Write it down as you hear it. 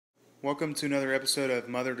Welcome to another episode of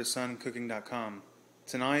mother-to-son-cooking.com.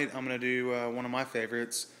 Tonight I'm going to do one of my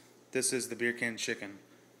favorites. This is the beer can chicken.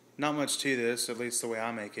 Not much to this, at least the way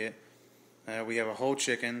I make it. We have a whole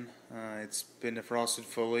chicken. It's been defrosted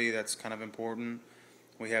fully. That's kind of important.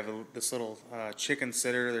 We have this little chicken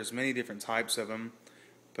sitter. There's many different types of them,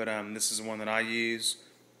 but this is the one that I use.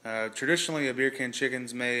 Traditionally, a beer can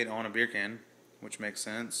chicken's made on a beer can, which makes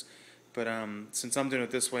sense. But since I'm doing it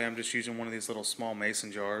this way, I'm just using one of these little small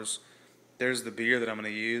mason jars. There's the beer that I'm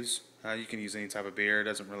going to use. You can use any type of beer, it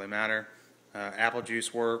doesn't really matter. Apple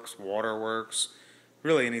juice works, water works,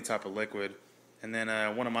 really any type of liquid. And then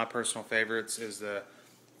one of my personal favorites is the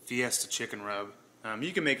Fiesta chicken rub.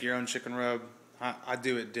 You can make your own chicken rub. I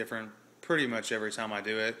do it different pretty much every time I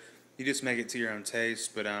do it. You just make it to your own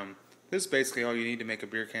taste, but this is basically all you need to make a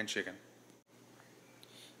beer can chicken.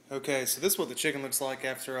 Okay, so this is what the chicken looks like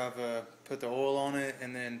after I've put the oil on it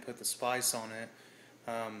and then put the spice on it.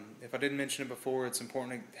 If I didn't mention it before, it's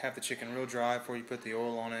important to have the chicken real dry before you put the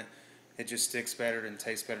oil on it. It just sticks better and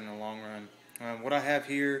tastes better in the long run. What I have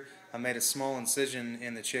here, I made a small incision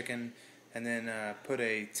in the chicken and then put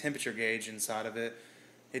a temperature gauge inside of it.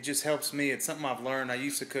 It just helps me. It's something I've learned. I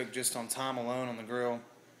used to cook just on time alone on the grill,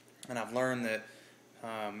 and I've learned that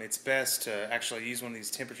it's best to actually use one of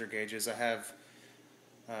these temperature gauges. I have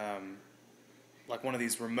like one of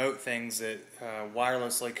these remote things that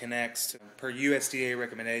wirelessly connects. Per USDA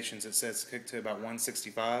recommendations, it says cook to about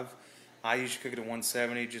 165. I usually cook it at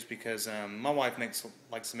 170 just because my wife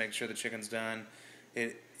likes to make sure the chicken's done.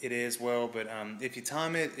 It is well, but if you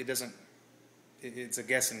time it, it doesn't. It's a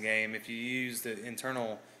guessing game. If you use the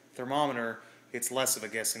internal thermometer, it's less of a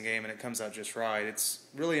guessing game, and it comes out just right. It's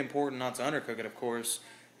really important not to undercook it, of course,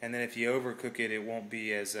 and then if you overcook it, it won't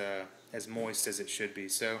be as moist as it should be.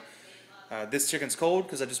 So this chicken's cold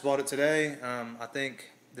because I just bought it today. I think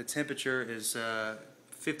the temperature is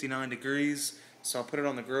 59 degrees, so I'll put it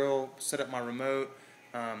on the grill, set up my remote.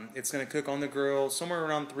 It's going to cook on the grill somewhere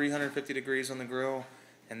around 350 degrees on the grill,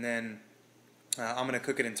 and then I'm going to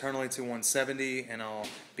cook it internally to 170, and I'll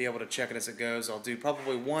be able to check it as it goes. I'll do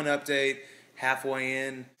probably one update halfway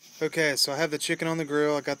in. Okay, so I have the chicken on the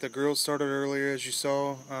grill. I got the grill started earlier, as you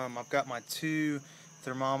saw. I've got my two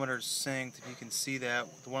thermometers synced. If you can see that,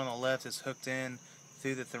 the one on the left is hooked in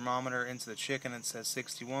through the thermometer into the chicken. It says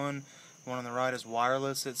 61. The one on the right is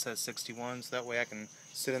wireless. It says 61, so that way I can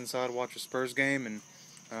sit inside, watch a Spurs game, and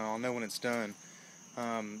I'll know when it's done.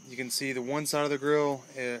 You can see the one side of the grill,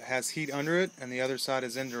 it has heat under it, and the other side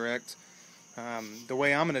is indirect. The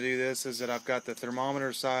way I'm going to do this is that I've got the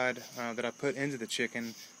thermometer side that I put into the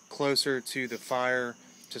chicken closer to the fire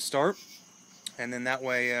to start, and then that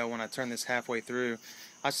way when I turn this halfway through,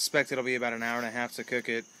 I suspect it'll be about an hour and a half to cook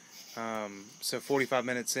it. So 45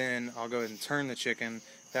 minutes in, I'll go ahead and turn the chicken.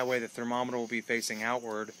 That way the thermometer will be facing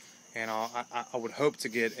outward, and I would hope to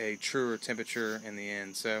get a truer temperature in the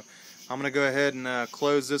end. So I'm going to go ahead and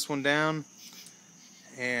close this one down,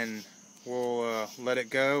 and we'll let it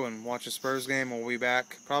go and watch a Spurs game. We'll be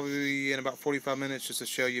back probably in about 45 minutes just to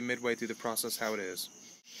show you midway through the process how it is.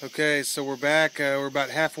 Okay, so we're back. We're about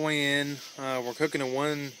halfway in. We're cooking at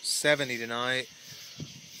 170 tonight.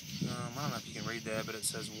 I don't know if you can read that, but it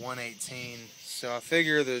says 118. So I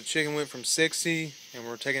figure the chicken went from 60 and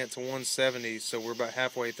we're taking it to 170, so we're about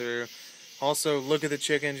halfway through. Also, look at the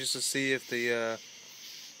chicken just to see if the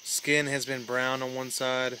skin has been brown on one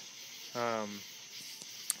side. So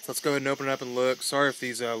let's go ahead and open it up and look. Sorry if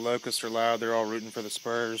these locusts are loud, they're all rooting for the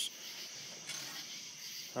Spurs.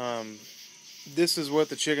 This is what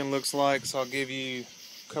the chicken looks like, so I'll give you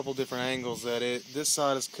a couple different angles at it. This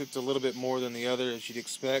side is cooked a little bit more than the other, as you'd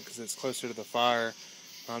expect, because it's closer to the fire.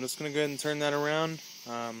 I'm just going to go ahead and turn that around.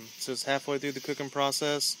 So it's halfway through the cooking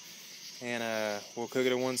process, and we'll cook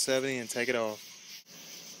it at 170 and take it off.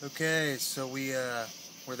 Okay, so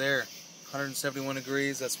we're there. 171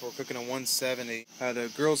 degrees, that's what we're cooking at 170.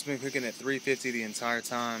 The grill's been cooking at 350 the entire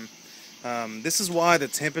time. This is why the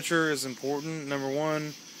temperature is important. Number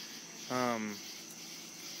one,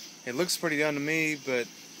 it looks pretty done to me, but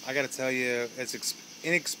I gotta tell you, as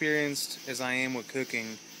inexperienced as I am with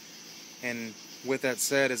cooking, and with that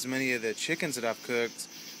said, as many of the chickens that I've cooked,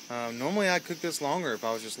 normally I'd cook this longer if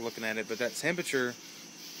I was just looking at it, but that temperature,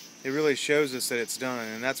 it really shows us that it's done,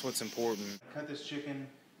 and that's what's important. Cut this chicken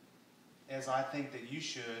as I think that you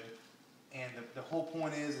should, and the whole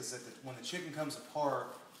point is that when the chicken comes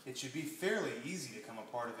apart, it should be fairly easy to come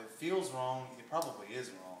apart. If it feels wrong, it probably is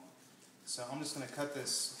wrong. So I'm just going to cut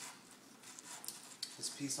this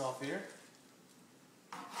piece off here.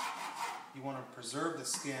 You want to preserve the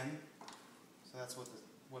skin, so that's what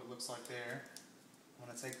it looks like there. I'm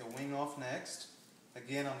going to take the wing off next.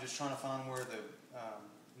 Again, I'm just trying to find where the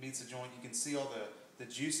meets the joint, you can see all the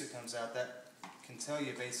juice that comes out. That can tell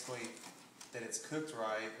you basically that it's cooked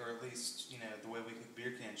right, or at least, you know, the way we cook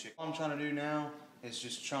beer can chicken. All I'm trying to do now is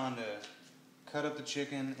just trying to cut up the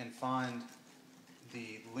chicken and find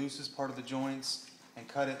the loosest part of the joints and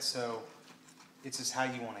cut it so it's just how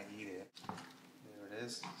you want to eat it. There it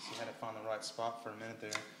is. So you had to find the right spot for a minute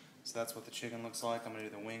there. So that's what the chicken looks like. I'm going to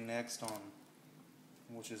do the wing next, on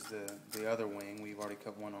which is the other wing. We've already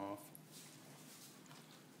cut one off.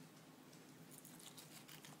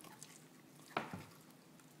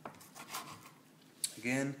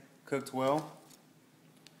 Again, cooked well.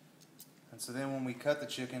 And so then when we cut the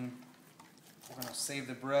chicken, we're going to save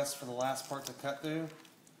the breast for the last part to cut through.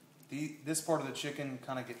 This part of the chicken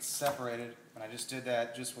kind of gets separated, and I just did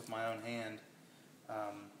that just with my own hand.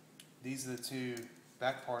 These are the two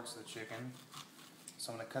back parts of the chicken.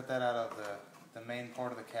 So I'm going to cut that out of the main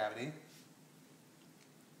part of the cavity.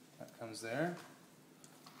 That comes there.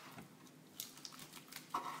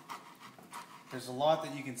 There's a lot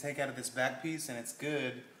that you can take out of this back piece, and it's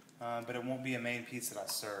good, but it won't be a main piece that I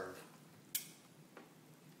serve.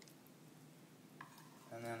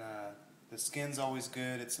 And then the skin's always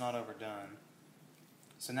good, it's not overdone.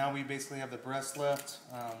 So now we basically have the breast left,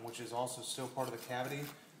 which is also still part of the cavity.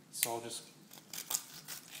 So I'll just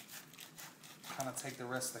kind of take the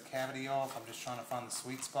rest of the cavity off. I'm just trying to find the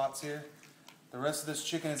sweet spots here. The rest of this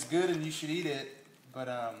chicken is good and you should eat it, but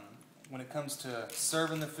when it comes to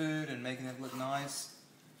serving the food and making it look nice,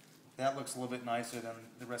 that looks a little bit nicer than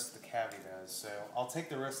the rest of the cavity does. So I'll take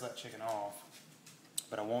the rest of that chicken off,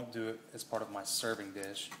 but I won't do it as part of my serving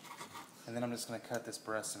dish. And then I'm just going to cut this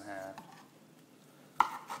breast in half.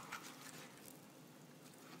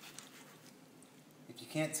 If you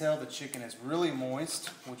can't tell, the chicken is really moist,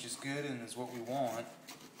 which is good and is what we want.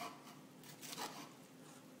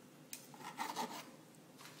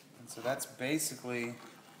 And so that's basically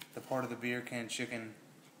the part of the beer can chicken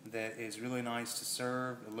that is really nice to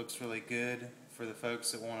serve. It looks really good for the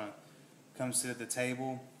folks that want to come sit at the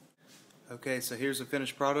table. Okay, so here's the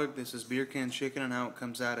finished product. This is beer can chicken and how it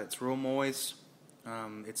comes out. It's real moist.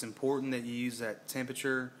 It's important that you use that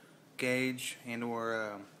temperature gauge and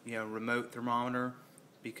or remote thermometer,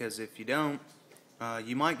 because if you don't,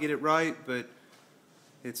 you might get it right, but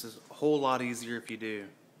it's a whole lot easier if you do.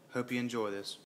 Hope you enjoy this.